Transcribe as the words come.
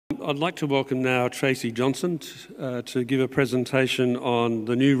I'd like to welcome now Tracey Johnson to give a presentation on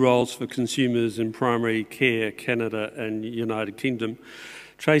the new roles for consumers in primary care, Canada and United Kingdom.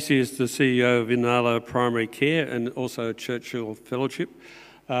 Tracey is the CEO of Inala Primary Care and also a Churchill Fellowship.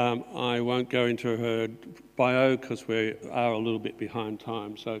 I won't go into her bio because we are a little bit behind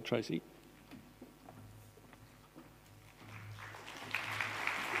time. So, Tracey.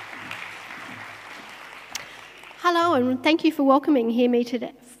 Hello, and thank you for welcoming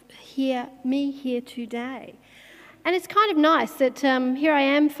me here today. And it's kind of nice that here I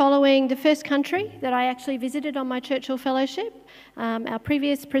am following the first country that I actually visited on my Churchill Fellowship. Our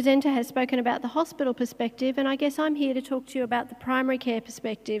previous presenter has spoken about the hospital perspective, and I guess I'm here to talk to you about the primary care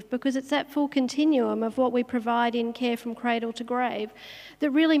perspective, because it's that full continuum of what we provide in care from cradle to grave that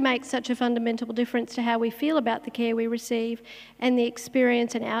really makes such a fundamental difference to how we feel about the care we receive and the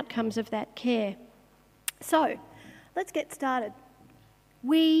experience and outcomes of that care. So, let's get started.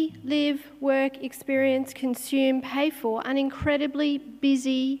 We live, work, experience, consume, pay for an incredibly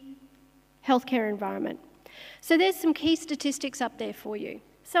busy healthcare environment. So there's some key statistics up there for you.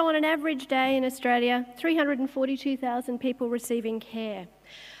 So on an average day in Australia, 342,000 people receiving care.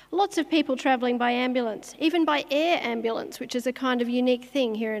 Lots of people travelling by ambulance, even by air ambulance, which is a kind of unique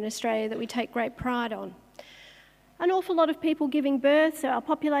thing here in Australia that we take great pride on. An awful lot of people giving birth, so our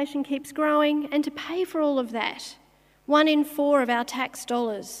population keeps growing, and to pay for all of that, 1 in 4 of our tax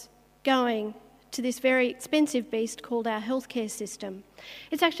dollars going to this very expensive beast called our healthcare system.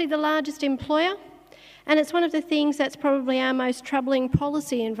 It's actually the largest employer, and it's one of the things that's probably our most troubling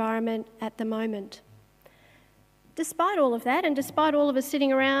policy environment at the moment. Despite all of that, and despite all of us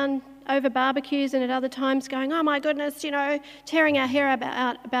sitting around over barbecues and at other times going, oh my goodness, tearing our hair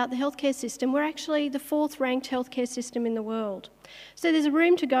about the healthcare system, we're actually the 4th ranked healthcare system in the world. So there's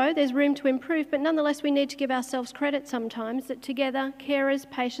room to go, there's room to improve, but nonetheless we need to give ourselves credit sometimes that together, carers,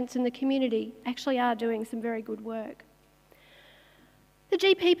 patients and the community actually are doing some very good work. The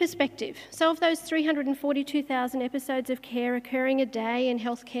GP perspective. So of those 342,000 episodes of care occurring a day in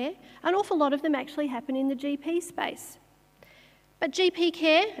healthcare, an awful lot of them actually happen in the GP space. But GP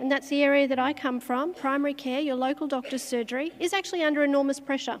care, and that's the area that I come from, primary care, your local doctor's surgery, is actually under enormous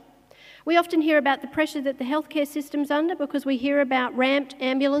pressure. We often hear about the pressure that the healthcare system's under because we hear about ramped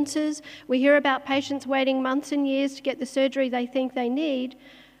ambulances, we hear about patients waiting months and years to get the surgery they think they need.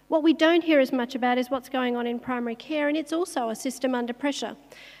 What we don't hear as much about is what's going on in primary care, and it's also a system under pressure,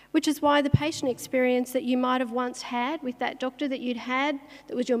 which is why the patient experience that you might have once had with that doctor that you'd had,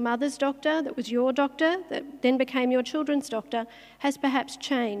 that was your mother's doctor, that was your doctor, that then became your children's doctor, has perhaps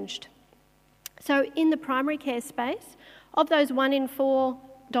changed. So in the primary care space, of those 1 in 4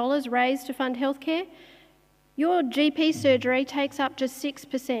 dollars raised to fund healthcare, your GP surgery takes up just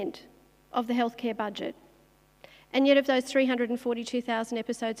 6% of the healthcare budget. And yet of those 342,000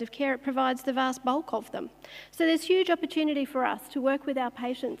 episodes of care, it provides the vast bulk of them. So there's huge opportunity for us to work with our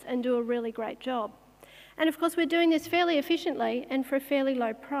patients and do a really great job. And of course, we're doing this fairly efficiently and for a fairly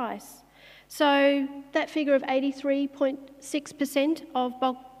low price. So that figure of 83.6% of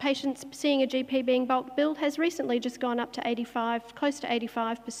bulk patients seeing a GP being bulk billed has recently just gone up to close to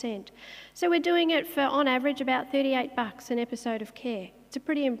 85%. So we're doing it for, on average, about $38 an episode of care. It's a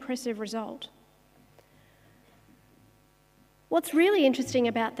pretty impressive result. What's really interesting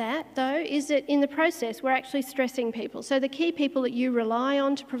about that, though, is that in the process, we're actually stressing people. So the key people that you rely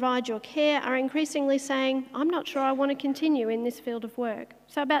on to provide your care are increasingly saying, I'm not sure I want to continue in this field of work.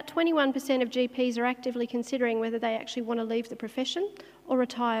 So about 21% of GPs are actively considering whether they actually want to leave the profession or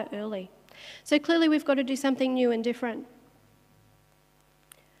retire early. So clearly we've got to do something new and different.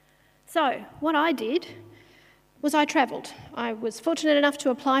 So what I did was I travelled. I was fortunate enough to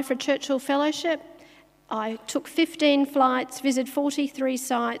apply for a Churchill Fellowship. I took 15 flights, visited 43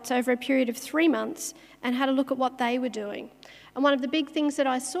 sites over a period of 3 months and had a look at what they were doing. And one of the big things that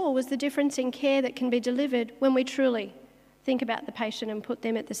I saw was the difference in care that can be delivered when we truly think about the patient and put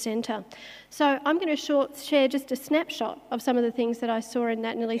them at the centre. So I'm going to share just a snapshot of some of the things that I saw in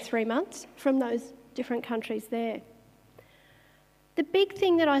that nearly 3 months from those different countries there. The big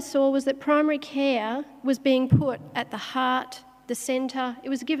thing that I saw was that primary care was being put at the heart, the centre. It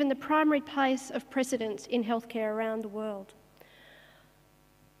was given the primary place of precedence in healthcare around the world.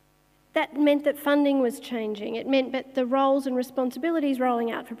 That meant that funding was changing. It meant that the roles and responsibilities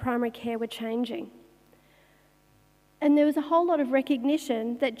rolling out for primary care were changing. And there was a whole lot of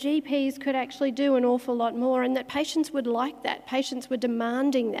recognition that GPs could actually do an awful lot more and that patients would like that. Patients were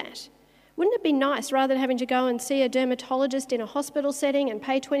demanding that. Wouldn't it be nice, rather than having to go and see a dermatologist in a hospital setting and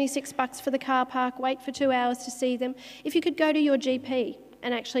pay $26 for the car park, wait for 2 hours to see them, if you could go to your GP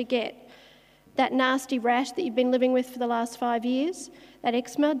and actually get that nasty rash that you've been living with for the last 5 years, that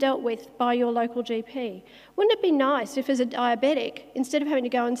eczema, dealt with by your local GP. Wouldn't it be nice if, as a diabetic, instead of having to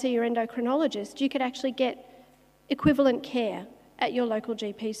go and see your endocrinologist, you could actually get equivalent care at your local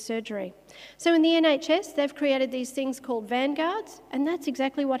GP's surgery? So in the NHS, they've created these things called vanguards, and that's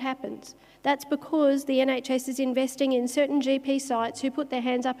exactly what happens. That's because the NHS is investing in certain GP sites who put their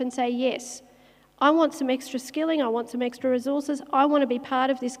hands up and say, yes, I want some extra skilling, I want some extra resources, I want to be part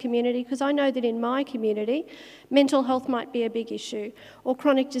of this community because I know that in my community, mental health might be a big issue, or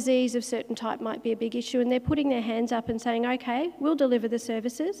chronic disease of certain type might be a big issue, and they're putting their hands up and saying, okay, we'll deliver the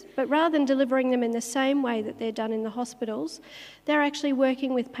services, but rather than delivering them in the same way that they're done in the hospitals, they're actually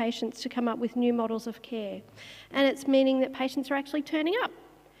working with patients to come up with new models of care. And it's meaning that patients are actually turning up.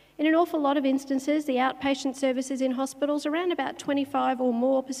 In an awful lot of instances, the outpatient services in hospitals, around about 25% or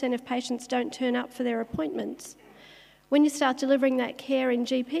more of patients don't turn up for their appointments. When you start delivering that care in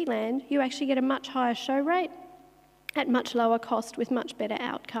GP land, you actually get a much higher show rate at much lower cost with much better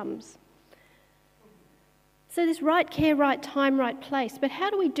outcomes. So this right care, right time, right place, but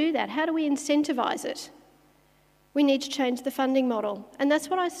how do we do that? How do we incentivise it? We need to change the funding model, and that's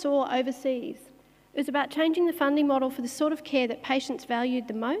what I saw overseas. It was about changing the funding model for the sort of care that patients valued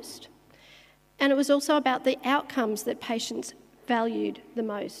the most, and it was also about the outcomes that patients valued the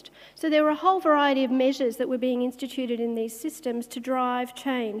most. So there were a whole variety of measures that were being instituted in these systems to drive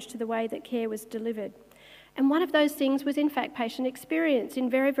change to the way that care was delivered. And one of those things was, in fact, patient experience. In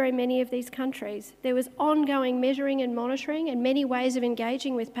very, very many of these countries, there was ongoing measuring and monitoring and many ways of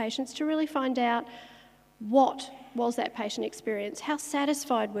engaging with patients to really find out what was that patient experience, how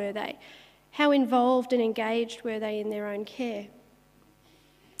satisfied were they, how involved and engaged were they in their own care?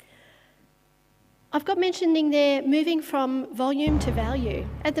 I've got mentioning there moving from volume to value.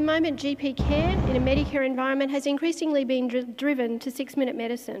 At the moment, GP care in a Medicare environment has increasingly been driven to 6-minute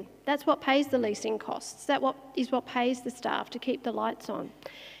medicine. That's what pays the leasing costs. That is what pays the staff to keep the lights on.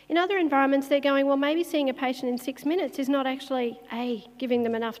 In other environments, they're going, well, maybe seeing a patient in 6 minutes is not actually, A, giving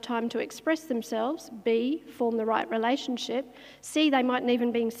them enough time to express themselves, B, form the right relationship, C, they mightn't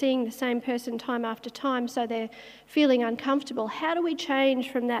even be seeing the same person time after time, so they're feeling uncomfortable. How do we change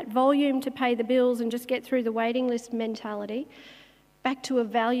from that volume to pay the bills and just get through the waiting list mentality back to a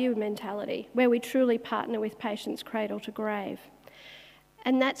value mentality where we truly partner with patients cradle to grave?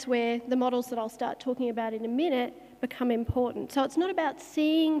 And that's where the models that I'll start talking about in a minute become important. So it's not about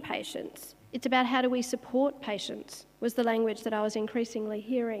seeing patients, it's about how do we support patients, was the language that I was increasingly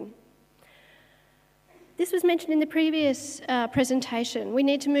hearing. This was mentioned in the previous presentation. We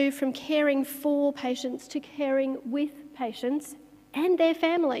need to move from caring for patients to caring with patients and their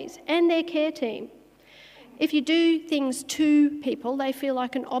families and their care team. If you do things to people, they feel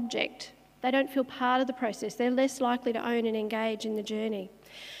like an object. They don't feel part of the process. They're less likely to own and engage in the journey.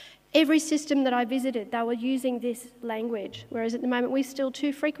 Every system that I visited, they were using this language, whereas at the moment we still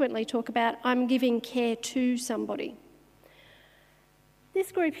too frequently talk about, I'm giving care to somebody.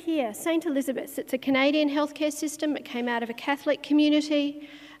 This group here, St Elizabeth's, it's a Canadian healthcare system. It came out of a Catholic community.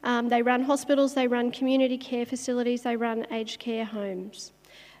 They run hospitals, they run community care facilities, they run aged care homes.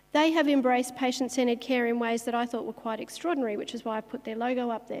 They have embraced patient-centred care in ways that I thought were quite extraordinary, which is why I put their logo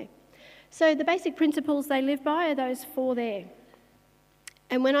up there. So the basic principles they live by are those 4 there.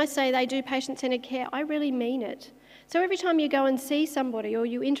 And when I say they do patient-centred care, I really mean it. So every time you go and see somebody or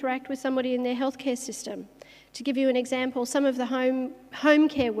you interact with somebody in their healthcare system, to give you an example, some of the home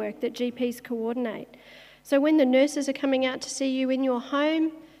care work that GPs coordinate. So when the nurses are coming out to see you in your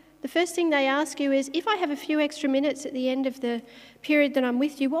home, the first thing they ask you is, if I have a few extra minutes at the end of the period that I'm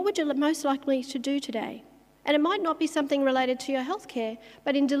with you, what would you most likely to do today? And it might not be something related to your healthcare,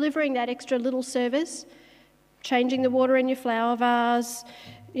 but in delivering that extra little service, changing the water in your flower vase,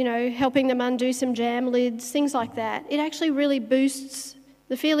 helping them undo some jam lids, things like that. It actually really boosts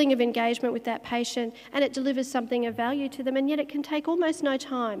the feeling of engagement with that patient, and it delivers something of value to them, and yet it can take almost no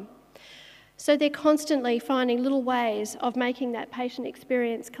time. So they're constantly finding little ways of making that patient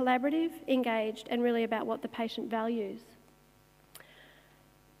experience collaborative, engaged, and really about what the patient values.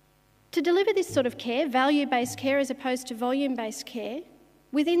 To deliver this sort of care, value-based care as opposed to volume-based care,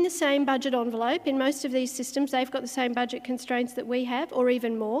 within the same budget envelope, in most of these systems, they've got the same budget constraints that we have, or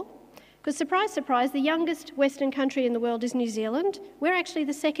even more. Because surprise, surprise, the youngest Western country in the world is New Zealand. We're actually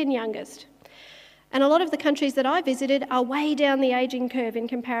the second youngest. And a lot of the countries that I visited are way down the ageing curve in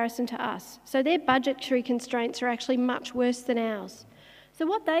comparison to us. So their budgetary constraints are actually much worse than ours. So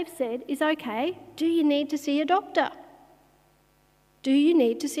what they've said is, okay, do you need to see a doctor? Do you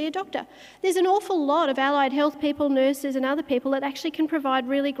need to see a doctor? There's an awful lot of allied health people, nurses and other people that actually can provide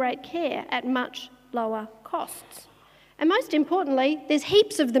really great care at much lower costs. And most importantly, there's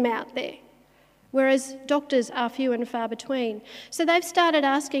heaps of them out there. whereas doctors are few and far between. So they've started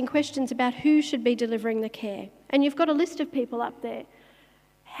asking questions about who should be delivering the care. And you've got a list of people up there.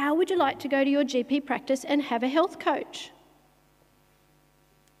 How would you like to go to your GP practice and have a health coach?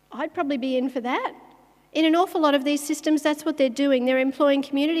 I'd probably be in for that. In an awful lot of these systems, that's what they're doing. They're employing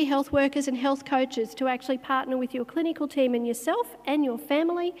community health workers and health coaches to actually partner with your clinical team and yourself and your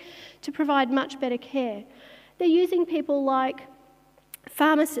family to provide much better care. They're using people like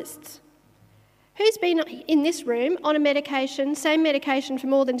pharmacists. Who's been in this room on a medication, same medication for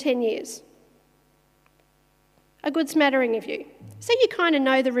more than 10 years? A good smattering of you. So you kind of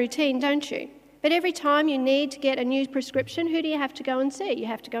know the routine, don't you? But every time you need to get a new prescription, who do you have to go and see? You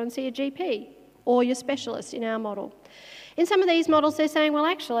have to go and see a GP. Or your specialist in our model. In some of these models, they're saying, well,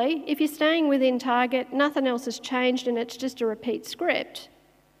 actually, if you're staying within target, nothing else has changed and it's just a repeat script,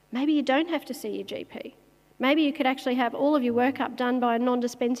 maybe you don't have to see your GP. Maybe you could actually have all of your workup done by a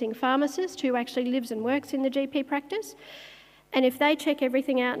non-dispensing pharmacist who actually lives and works in the GP practice. And if they check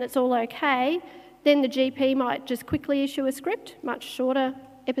everything out and it's all okay, then the GP might just quickly issue a script, much shorter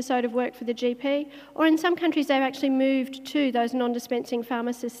episode of work for the GP, or in some countries they've actually moved to those non-dispensing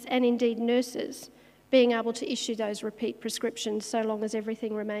pharmacists and indeed nurses being able to issue those repeat prescriptions so long as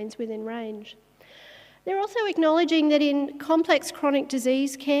everything remains within range. They're also acknowledging that in complex chronic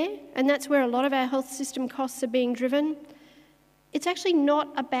disease care, and that's where a lot of our health system costs are being driven, it's actually not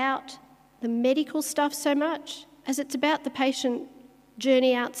about the medical stuff so much as it's about the patient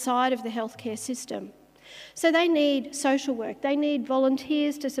journey outside of the healthcare system. So they need social work, they need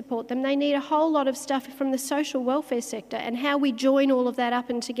volunteers to support them, they need a whole lot of stuff from the social welfare sector, and how we join all of that up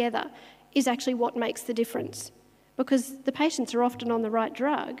and together is actually what makes the difference. Because the patients are often on the right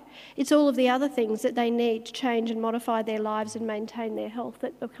drug. It's all of the other things that they need to change and modify their lives and maintain their health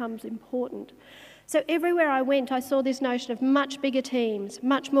that becomes important. So everywhere I went, I saw this notion of much bigger teams,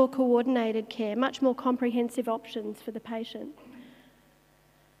 much more coordinated care, much more comprehensive options for the patient.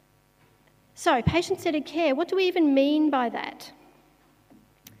 So, patient-centred care, what do we even mean by that?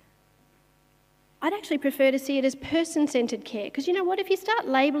 I'd actually prefer to see it as person-centred care, because you know what, if you start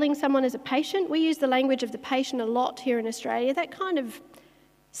labelling someone as a patient, we use the language of the patient a lot here in Australia, that kind of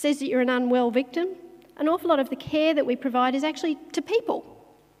says that you're an unwell victim. An awful lot of the care that we provide is actually to people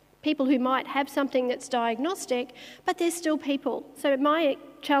who might have something that's diagnostic, but they're still people. So my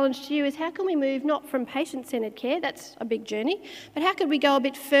challenge to you is, how can we move not from patient-centred care, that's a big journey, but how could we go a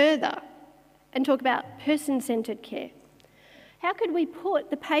bit further and talk about person-centred care? How could we put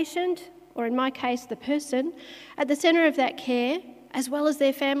the patient, or in my case the person, at the centre of that care, as well as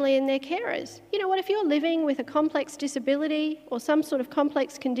their family and their carers? You know what, if you're living with a complex disability or some sort of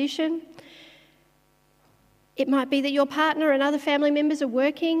complex condition, it might be that your partner and other family members are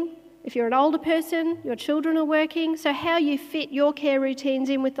working. If you're an older person, your children are working. So how you fit your care routines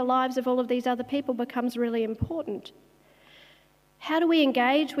in with the lives of all of these other people becomes really important. How do we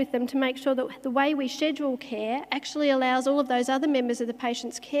engage with them to make sure that the way we schedule care actually allows all of those other members of the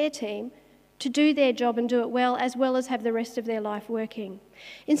patient's care team to do their job and do it well as have the rest of their life working?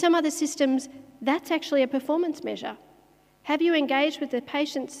 In some other systems, that's actually a performance measure. Have you engaged with the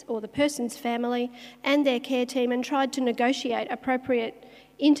patient's or the person's family and their care team and tried to negotiate appropriate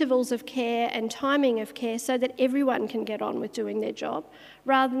intervals of care and timing of care so that everyone can get on with doing their job,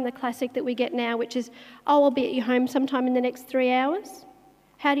 rather than the classic that we get now, which is, oh, I'll be at your home sometime in the next 3 hours?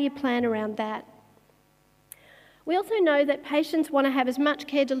 How do you plan around that? We also know that patients want to have as much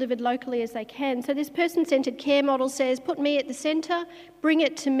care delivered locally as they can. So this person-centred care model says, put me at the centre, bring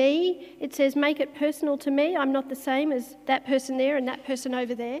it to me. It says, make it personal to me. I'm not the same as that person there and that person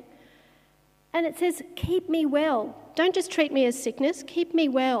over there. And it says, keep me well. Don't just treat me as sickness, keep me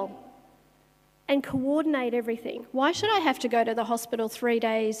well. And coordinate everything. Why should I have to go to the hospital 3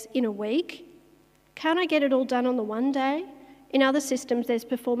 days in a week? Can't I get it all done on the one day? In other systems, there's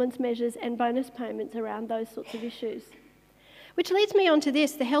performance measures and bonus payments around those sorts of issues. Which leads me on to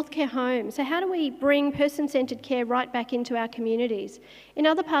this, the healthcare home. So how do we bring person-centred care right back into our communities? In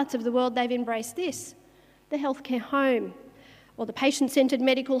other parts of the world, they've embraced this, the healthcare home, or the patient-centred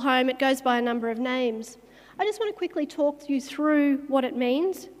medical home. It goes by a number of names. I just want to quickly talk you through what it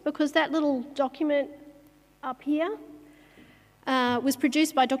means, because that little document up here was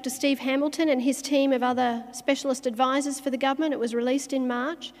produced by Dr. Steve Hamilton and his team of other specialist advisors for the government. It was released in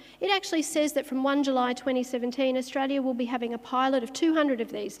March. It actually says that from 1 July 2017, Australia will be having a pilot of 200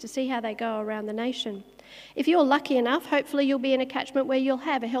 of these to see how they go around the nation. If you're lucky enough, hopefully you'll be in a catchment where you'll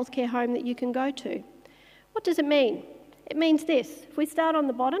have a healthcare home that you can go to. What does it mean? It means this. If we start on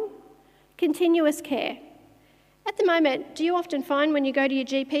the bottom, continuous care. At the moment, do you often find when you go to your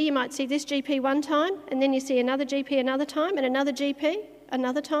GP, you might see this GP one time, and then you see another GP another time, and another GP?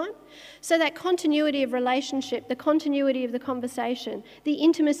 another time. So that continuity of relationship, the continuity of the conversation, the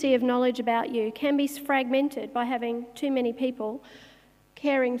intimacy of knowledge about you can be fragmented by having too many people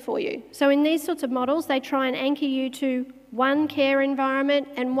caring for you. So in these sorts of models, they try and anchor you to one care environment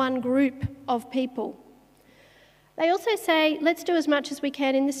and one group of people. They also say, let's do as much as we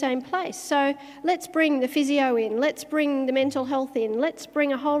can in the same place. So let's bring the physio in, let's bring the mental health in, let's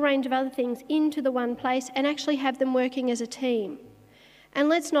bring a whole range of other things into the one place and actually have them working as a team. And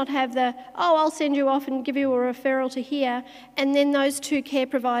let's not have the, oh, I'll send you off and give you a referral to here, and then those two care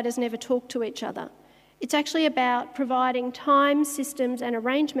providers never talk to each other. It's actually about providing time, systems and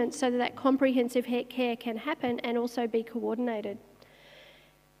arrangements so that that comprehensive care can happen and also be coordinated.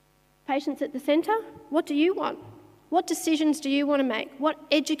 Patients at the centre, what do you want? What decisions do you want to make? What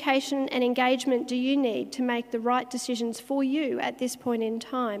education and engagement do you need to make the right decisions for you at this point in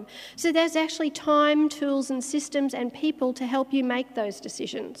time? So there's actually time, tools and systems and people to help you make those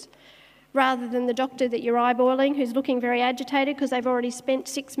decisions, rather than the doctor that you're eyeballing who's looking very agitated because they've already spent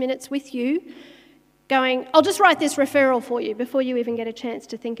 6 minutes with you going, I'll just write this referral for you before you even get a chance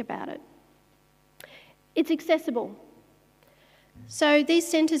to think about it. It's accessible. So these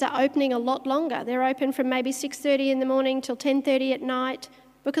centres are opening a lot longer. They're open from maybe 6:30 in the morning till 10:30 at night,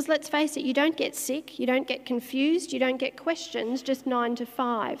 because let's face it, you don't get sick, you don't get confused, you don't get questions, just 9 to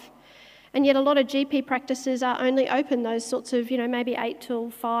 5. And yet a lot of GP practices are only open those sorts of, maybe 8 till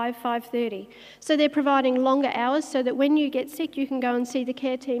 5, 5:30. So they're providing longer hours so that when you get sick, you can go and see the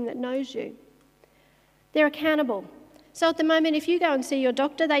care team that knows you. They're accountable. So at the moment, if you go and see your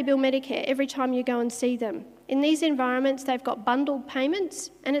doctor, they bill Medicare every time you go and see them. In these environments, they've got bundled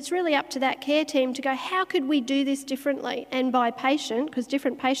payments, and it's really up to that care team to go, how could we do this differently and by patient, because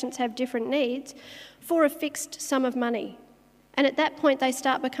different patients have different needs, for a fixed sum of money. And at that point, they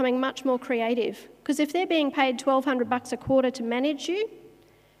start becoming much more creative, because if they're being paid $1,200 a quarter to manage you,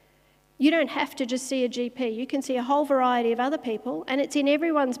 you don't have to just see a GP. You can see a whole variety of other people, and it's in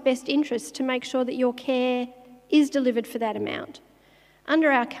everyone's best interest to make sure that your care is delivered for that amount.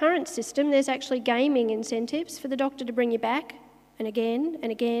 Under our current system, there's actually gaming incentives for the doctor to bring you back and again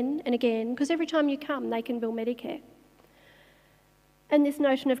and again and again, because every time you come, they can bill Medicare. And this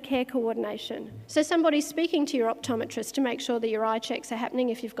notion of care coordination. So somebody's speaking to your optometrist to make sure that your eye checks are happening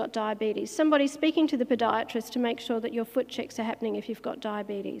if you've got diabetes. Somebody's speaking to the podiatrist to make sure that your foot checks are happening if you've got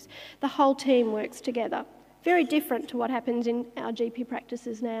diabetes. The whole team works together. Very different to what happens in our GP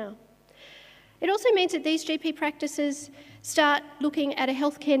practices now. It also means that these GP practices start looking at a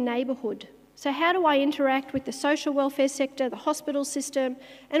healthcare neighbourhood. So how do I interact with the social welfare sector, the hospital system,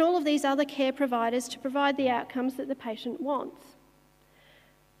 and all of these other care providers to provide the outcomes that the patient wants?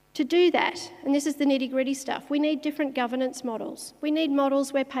 To do that, and this is the nitty-gritty stuff, we need different governance models. We need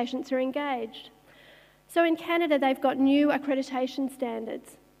models where patients are engaged. So in Canada, they've got new accreditation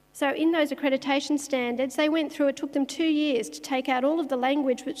standards. So in those accreditation standards, they went through, it took them 2 years to take out all of the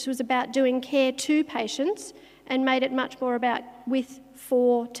language which was about doing care to patients and made it much more about with,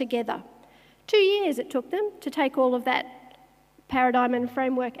 for, together. 2 years it took them to take all of that paradigm and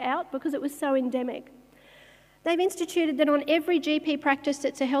framework out because it was so endemic. They've instituted that on every GP practice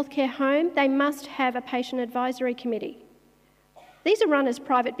that's a healthcare home, they must have a patient advisory committee. These are run as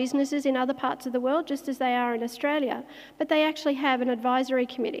private businesses in other parts of the world, just as they are in Australia, but they actually have an advisory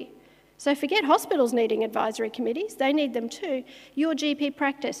committee. So forget hospitals needing advisory committees, they need them too. Your GP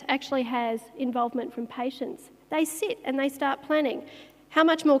practice actually has involvement from patients. They sit and they start planning. How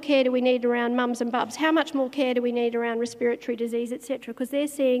much more care do we need around mums and bubs? How much more care do we need around respiratory disease, etc.? Because they're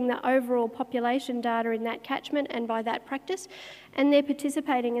seeing the overall population data in that catchment and by that practice, and they're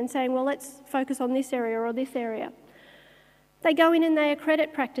participating and saying, well, let's focus on this area or this area. They go in and they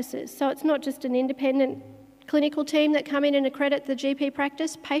accredit practices. So it's not just an independent clinical team that come in and accredit the GP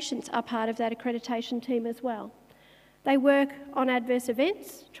practice. Patients are part of that accreditation team as well. They work on adverse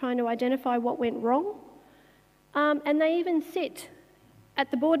events, trying to identify what went wrong. And they even sit at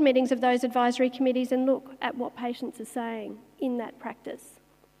the board meetings of those advisory committees and look at what patients are saying in that practice.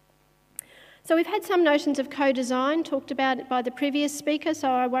 So we've had some notions of co-design talked about by the previous speaker, so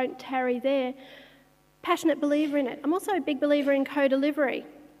I won't tarry there. Passionate believer in it. I'm also a big believer in co-delivery.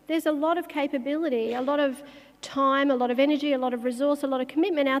 There's a lot of capability, a lot of time, a lot of energy, a lot of resource, a lot of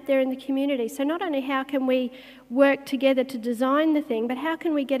commitment out there in the community. So not only how can we work together to design the thing, but how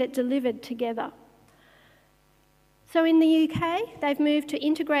can we get it delivered together? So in the UK, they've moved to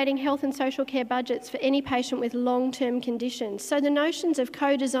integrating health and social care budgets for any patient with long-term conditions. So the notions of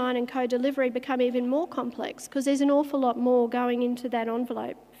co-design and co-delivery become even more complex because there's an awful lot more going into that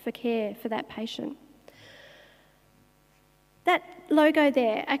envelope for care for that patient. That logo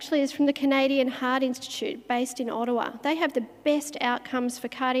there actually is from the Canadian Heart Institute based in Ottawa. They have the best outcomes for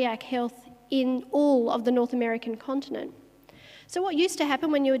cardiac health in all of the North American continent. So what used to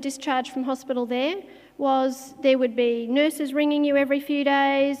happen when you were discharged from hospital there was there would be nurses ringing you every few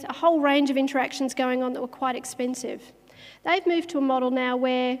days, a whole range of interactions going on that were quite expensive. They've moved to a model now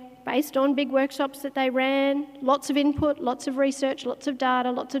where, based on big workshops that they ran, lots of input, lots of research, lots of data,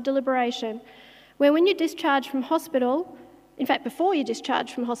 lots of deliberation, where when you're discharged from hospital, in fact, before you're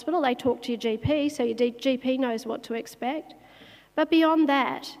discharged from hospital, they talk to your GP, so your GP knows what to expect. But beyond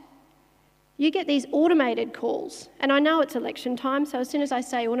that, you get these automated calls. And I know it's election time, so as soon as I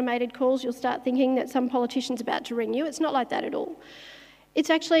say automated calls, you'll start thinking that some politician's about to ring you. It's not like that at all. It's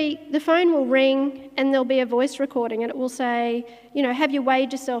actually, the phone will ring and there'll be a voice recording and it will say, you know, have you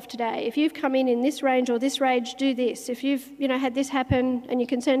weighed yourself today? If you've come in this range or this range, do this. If you've, had this happen and you're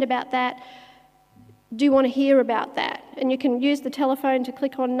concerned about that, do you want to hear about that? And you can use the telephone to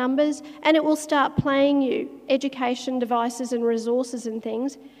click on numbers and it will start playing you education devices and resources and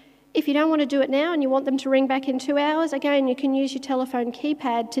things. If you don't want to do it now and you want them to ring back in 2 hours, again, you can use your telephone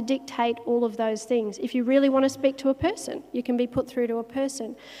keypad to dictate all of those things. If you really want to speak to a person, you can be put through to a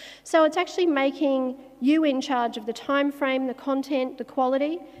person. So it's actually making you in charge of the time frame, the content, the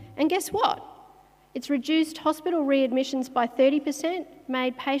quality. And guess what? It's reduced hospital readmissions by 30%,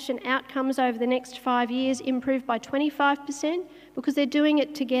 made patient outcomes over the next 5 years improve by 25% because they're doing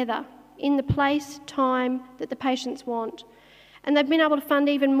it together in the place, time that the patients want. And they've been able to fund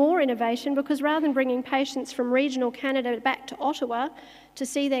even more innovation because rather than bringing patients from regional Canada back to Ottawa to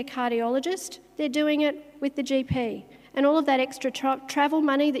see their cardiologist, they're doing it with the GP. And all of that extra travel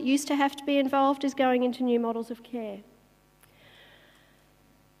money that used to have to be involved is going into new models of care.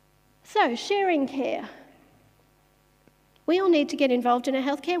 So, sharing care. We all need to get involved in our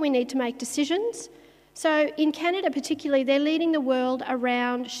healthcare. We need to make decisions. So in Canada particularly, they're leading the world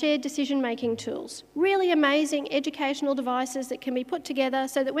around shared decision-making tools. Really amazing educational devices that can be put together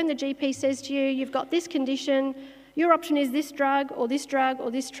so that when the GP says to you, you've got this condition, your option is this drug or this drug or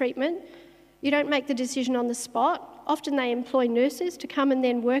this treatment, you don't make the decision on the spot. Often they employ nurses to come and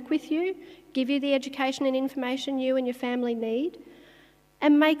then work with you, give you the education and information you and your family need,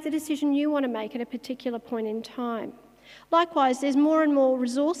 and make the decision you want to make at a particular point in time. Likewise, there's more and more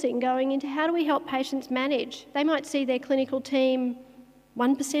resourcing going into how do we help patients manage. They might see their clinical team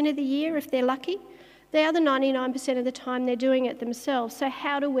 1% of the year if they're lucky. The other 99% of the time they're doing it themselves. So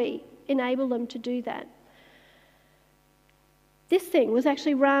how do we enable them to do that? This thing was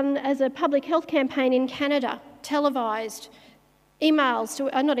actually run as a public health campaign in Canada, televised,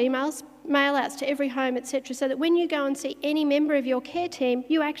 mail-outs to every home, etc., so that when you go and see any member of your care team,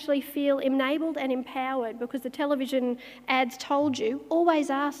 you actually feel enabled and empowered because the television ads told you,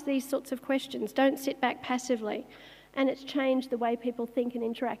 always ask these sorts of questions, don't sit back passively. And it's changed the way people think and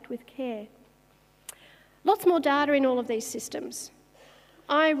interact with care. Lots more data in all of these systems.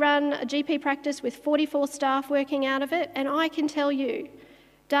 I run a GP practice with 44 staff working out of it, and I can tell you,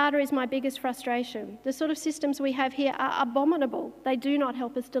 data is my biggest frustration. The sort of systems we have here are abominable. They do not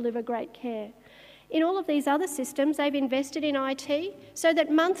help us deliver great care. In all of these other systems, they've invested in IT so that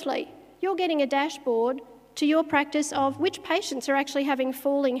monthly you're getting a dashboard to your practice of which patients are actually having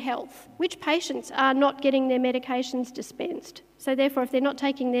falling health, which patients are not getting their medications dispensed. So therefore, if they're not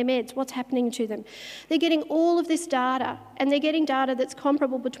taking their meds, what's happening to them? They're getting all of this data, and they're getting data that's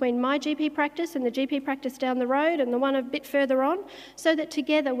comparable between my GP practice and the GP practice down the road and the one a bit further on, so that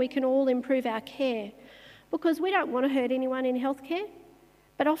together we can all improve our care. Because we don't want to hurt anyone in healthcare,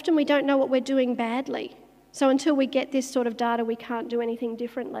 but often we don't know what we're doing badly. So until we get this sort of data, we can't do anything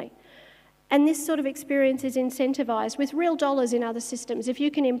differently. And this sort of experience is incentivised with real dollars in other systems. If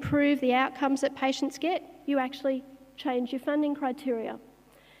you can improve the outcomes that patients get, you actually change your funding criteria.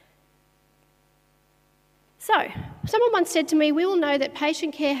 So, someone once said to me, we all know that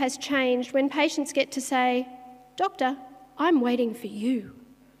patient care has changed when patients get to say, "Doctor, I'm waiting for you."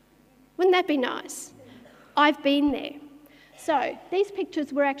 Wouldn't that be nice? I've been there. So, these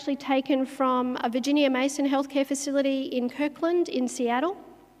pictures were actually taken from a Virginia Mason healthcare facility in Kirkland in Seattle,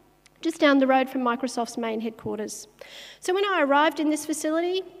 just down the road from Microsoft's main headquarters. So when I arrived in this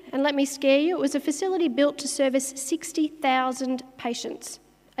facility, and let me scare you, it was a facility built to service 60,000 patients,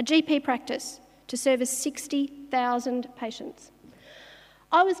 a GP practice to service 60,000 patients.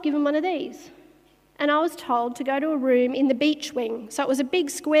 I was given one of these, and I was told to go to a room in the beach wing. So it was a big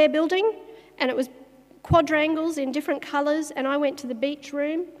square building, and it was quadrangles in different colours, and I went to the beach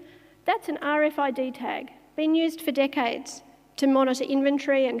room. That's an RFID tag, been used for decades to monitor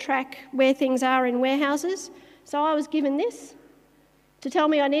inventory and track where things are in warehouses. So I was given this to tell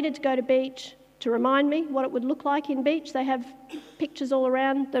me I needed to go to beach to remind me what it would look like in beach. They have pictures all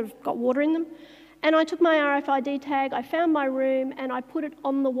around that have got water in them. And I took my RFID tag, I found my room, and I put it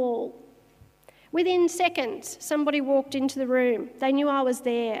on the wall. Within seconds, somebody walked into the room. They knew I was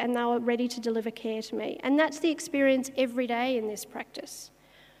there and they were ready to deliver care to me. And that's the experience every day in this practice.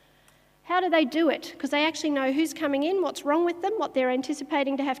 How do they do it? Because they actually know who's coming in, what's wrong with them, what they're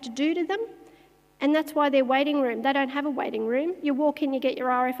anticipating to have to do to them. And that's why their waiting room, they don't have a waiting room. You walk in, you get your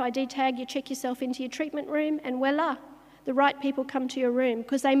RFID tag, you check yourself into your treatment room, and voila, the right people come to your room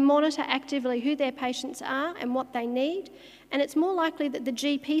because they monitor actively who their patients are and what they need. And it's more likely that the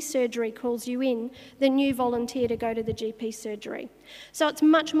GP surgery calls you in than you volunteer to go to the GP surgery. So it's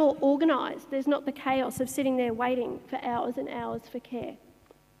much more organised. There's not the chaos of sitting there waiting for hours and hours for care.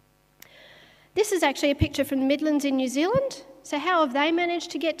 This is actually a picture from the Midlands in New Zealand. So how have they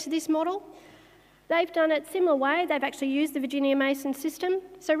managed to get to this model? They've done it a similar way. They've actually used the Virginia Mason system.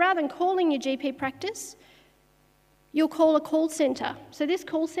 So rather than calling your GP practice, you'll call a call centre. So this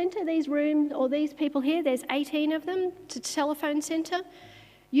call centre, these rooms, or these people here, there's 18 of them, it's a telephone centre.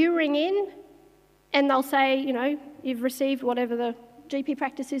 You ring in and they'll say, you know, you've received whatever the GP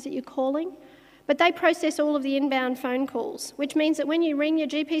practice is that you're calling. But they process all of the inbound phone calls, which means that when you ring your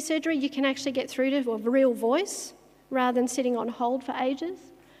GP surgery, you can actually get through to a real voice rather than sitting on hold for ages.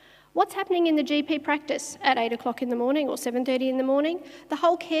 What's happening in the GP practice at 8 o'clock in the morning or 7:30 in the morning? The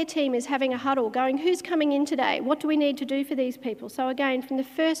whole care team is having a huddle going, who's coming in today? What do we need to do for these people? So again, from the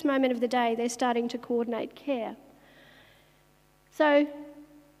first moment of the day, they're starting to coordinate care. So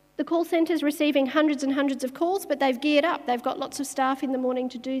the call centre is receiving hundreds and hundreds of calls, but they've geared up. They've got lots of staff in the morning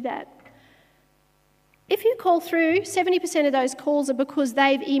to do that. If you call through, 70% of those calls are because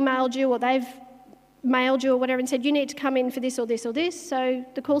they've emailed you or they've mailed you or whatever and said, you need to come in for this or this or this, so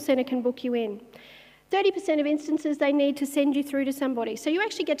the call centre can book you in. 30% of instances, they need to send you through to somebody. So you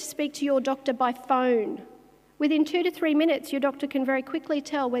actually get to speak to your doctor by phone. Within 2 to 3 minutes, your doctor can very quickly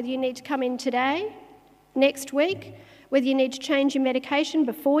tell whether you need to come in today, next week, whether you need to change your medication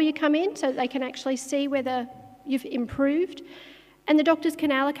before you come in so that they can actually see whether you've improved. And the doctors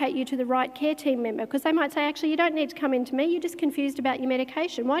can allocate you to the right care team member because they might say, actually, you don't need to come in to me, you're just confused about your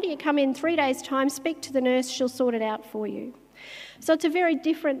medication. Why don't you come in 3 days' time, speak to the nurse, she'll sort it out for you. So it's a very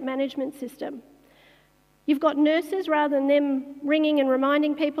different management system. You've got nurses, rather than them ringing and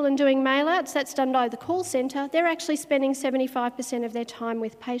reminding people and doing mail-outs, that's done by the call centre, they're actually spending 75% of their time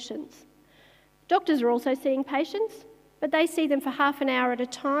with patients. Doctors are also seeing patients, but they see them for half an hour at a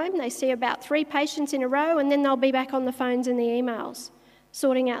time. They see about 3 patients in a row, and then they'll be back on the phones and the emails,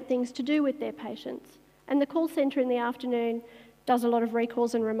 sorting out things to do with their patients. And the call centre in the afternoon does a lot of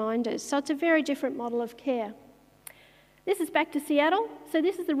recalls and reminders. So it's a very different model of care. This is back to Seattle. So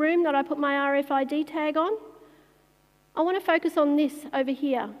this is the room that I put my RFID tag on. I want to focus on this over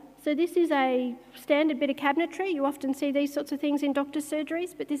here. So this is a standard bit of cabinetry. You often see these sorts of things in doctor's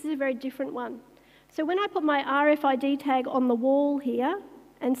surgeries, but this is a very different one. So when I put my RFID tag on the wall here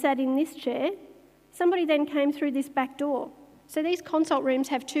and sat in this chair, somebody then came through this back door. So these consult rooms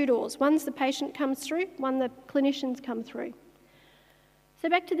have 2 doors. One's the patient comes through, one the clinicians come through. So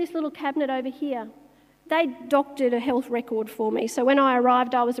back to this little cabinet over here. They doctored a health record for me. So when I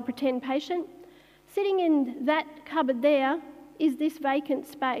arrived, I was a pretend patient. Sitting in that cupboard there is this vacant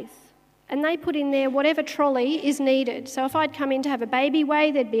space. And they put in there whatever trolley is needed. So if I'd come in to have a baby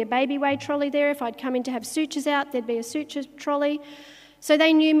weigh, there'd be a baby weigh trolley there. If I'd come in to have sutures out, there'd be a suture trolley. So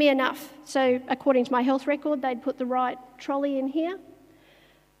they knew me enough. So according to my health record, they'd put the right trolley in here.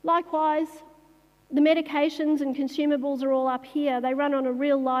 Likewise, the medications and consumables are all up here. They run on a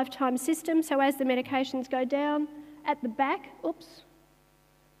real lifetime system. So as the medications go down, at the back,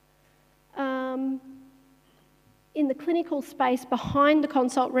 in the clinical space behind the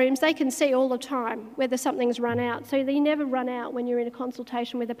consult rooms, they can see all the time whether something's run out. So they never run out when you're in a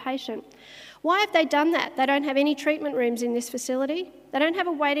consultation with a patient. Why have they done that? They don't have any treatment rooms in this facility. They don't have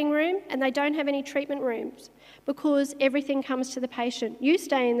a waiting room, and they don't have any treatment rooms because everything comes to the patient. You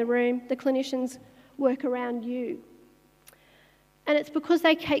stay in the room, the clinicians work around you. And it's because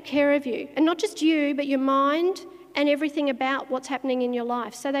they take care of you. And not just you, but your mind and everything about what's happening in your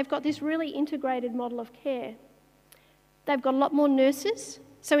life. So they've got this really integrated model of care. They've got a lot more nurses.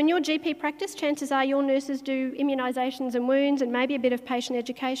 So in your GP practice, chances are your nurses do immunisations and wounds and maybe a bit of patient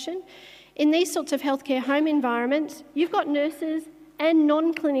education. In these sorts of healthcare home environments, you've got nurses and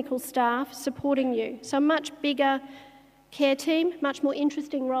non-clinical staff supporting you. So a much bigger care team, much more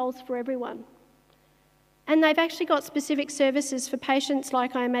interesting roles for everyone. And they've actually got specific services for patients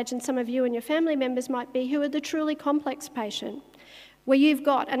like I imagine some of you and your family members might be, who are the truly complex patient, where you've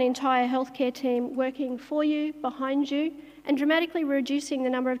got an entire healthcare team working for you, behind you, and dramatically reducing the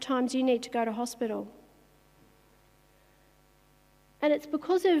number of times you need to go to hospital. And it's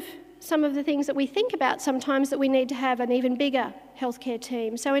because of some of the things that we think about sometimes that we need to have an even bigger healthcare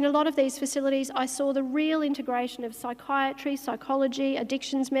team. So in a lot of these facilities, I saw the real integration of psychiatry, psychology,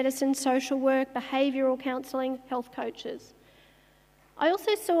 addictions medicine, social work, behavioural counselling, health coaches. I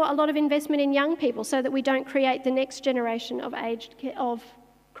also saw a lot of investment in young people so that we don't create the next generation of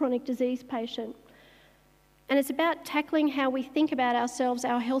chronic disease patient. And it's about tackling how we think about ourselves,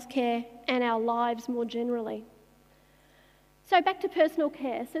 our healthcare, and our lives more generally. So back to personal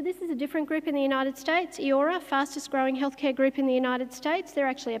care. So this is a different group in the United States, Eora, fastest growing healthcare group in the United States. They're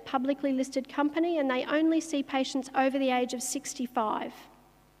actually a publicly listed company and they only see patients over the age of 65.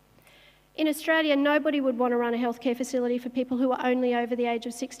 In Australia, nobody would want to run a healthcare facility for people who are only over the age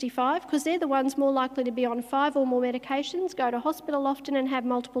of 65 because they're the ones more likely to be on 5 or more medications, go to hospital often and have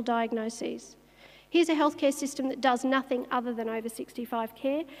multiple diagnoses. Here's a healthcare system that does nothing other than over 65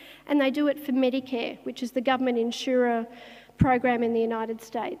 care, and they do it for Medicare, which is the government insurer program in the United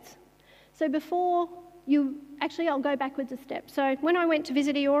States. So before you, actually I'll go backwards a step. So when I went to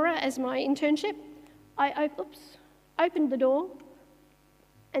visit Eora as my internship, I opened the door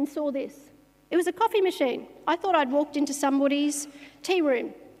and saw this. It was a coffee machine. I thought I'd walked into somebody's tea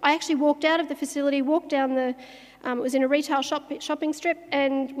room. I actually walked out of the facility, walked down the, it was in a retail shopping strip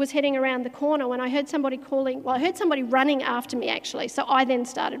and was heading around the corner when I heard somebody calling, well I heard somebody running after me actually, so I then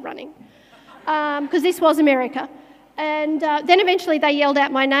started running because this was America. And then eventually they yelled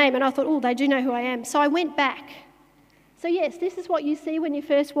out my name and I thought, oh, they do know who I am. So I went back. So yes, this is what you see when you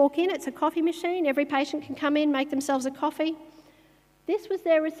first walk in. It's a coffee machine. Every patient can come in, make themselves a coffee. This was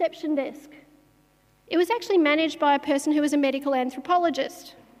their reception desk. It was actually managed by a person who was a medical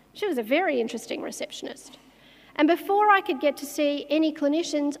anthropologist. She was a very interesting receptionist. And before I could get to see any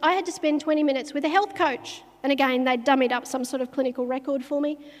clinicians, I had to spend 20 minutes with a health coach. And again, they dummied up some sort of clinical record for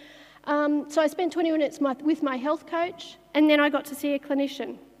me. So I spent 20 minutes with my health coach, and then I got to see a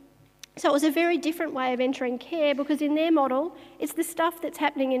clinician. So it was a very different way of entering care because in their model, it's the stuff that's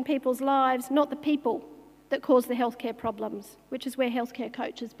happening in people's lives, not the people that cause the healthcare problems, which is where healthcare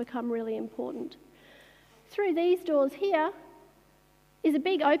coaches become really important. Through these doors here is a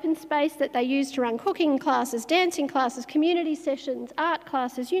big open space that they use to run cooking classes, dancing classes, community sessions, art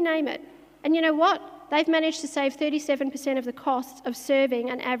classes, you name it. And you know what? They've managed to save 37% of the costs of serving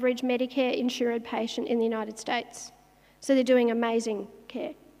an average Medicare insured patient in the United States. So they're doing amazing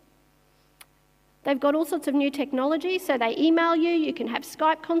care. They've got all sorts of new technology, so they email you, you can have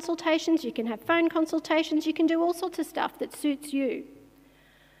Skype consultations, you can have phone consultations, you can do all sorts of stuff that suits you.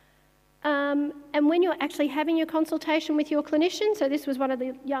 And when you're actually having your consultation with your clinician, so this was one of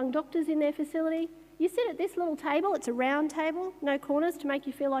the young doctors in their facility, you sit at this little table, it's a round table, no corners to make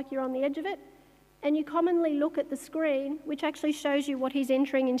you feel like you're on the edge of it, and you commonly look at the screen, which actually shows you what he's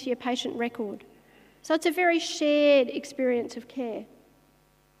entering into your patient record. So it's a very shared experience of care.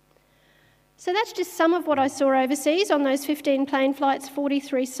 So that's just some of what I saw overseas on those 15 plane flights,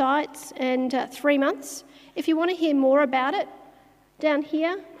 43 sites and 3 months. If you want to hear more about it, down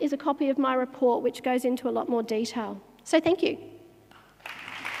here is a copy of my report which goes into a lot more detail. So thank you.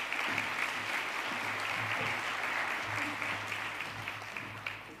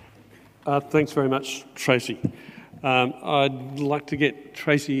 Thanks very much, Tracey. I'd like to get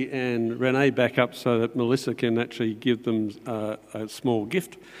Tracey and Renee back up so that Melissa can actually give them a small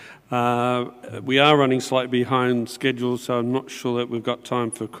gift. We are running slightly behind schedule, so I'm not sure that we've got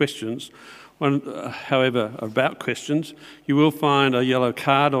time for questions. However, about questions, you will find a yellow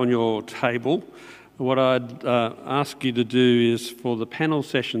card on your table. What I'd ask you to do is for the panel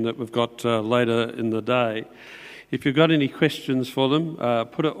session that we've got later in the day, if you've got any questions for them,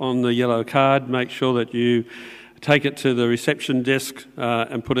 put it on the yellow card, make sure that you take it to the reception desk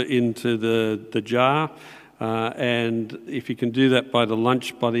and put it into the jar. And if you can do that by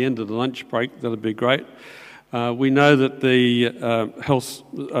the end of the lunch break, that'd be great. We know that the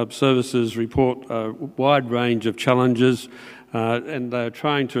health services report a wide range of challenges and they're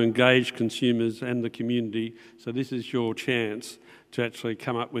trying to engage consumers and the community, so this is your chance to actually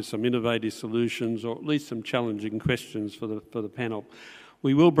come up with some innovative solutions or at least some challenging questions for the panel.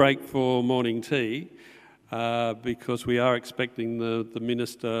 We will break for morning tea because we are expecting the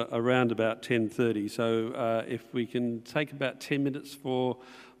Minister around about 10:30. So if we can take about 10 minutes for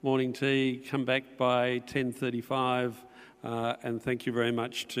morning tea, come back by 10:35, and thank you very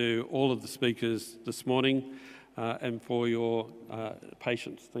much to all of the speakers this morning and for your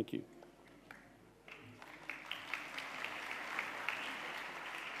patience. Thank you.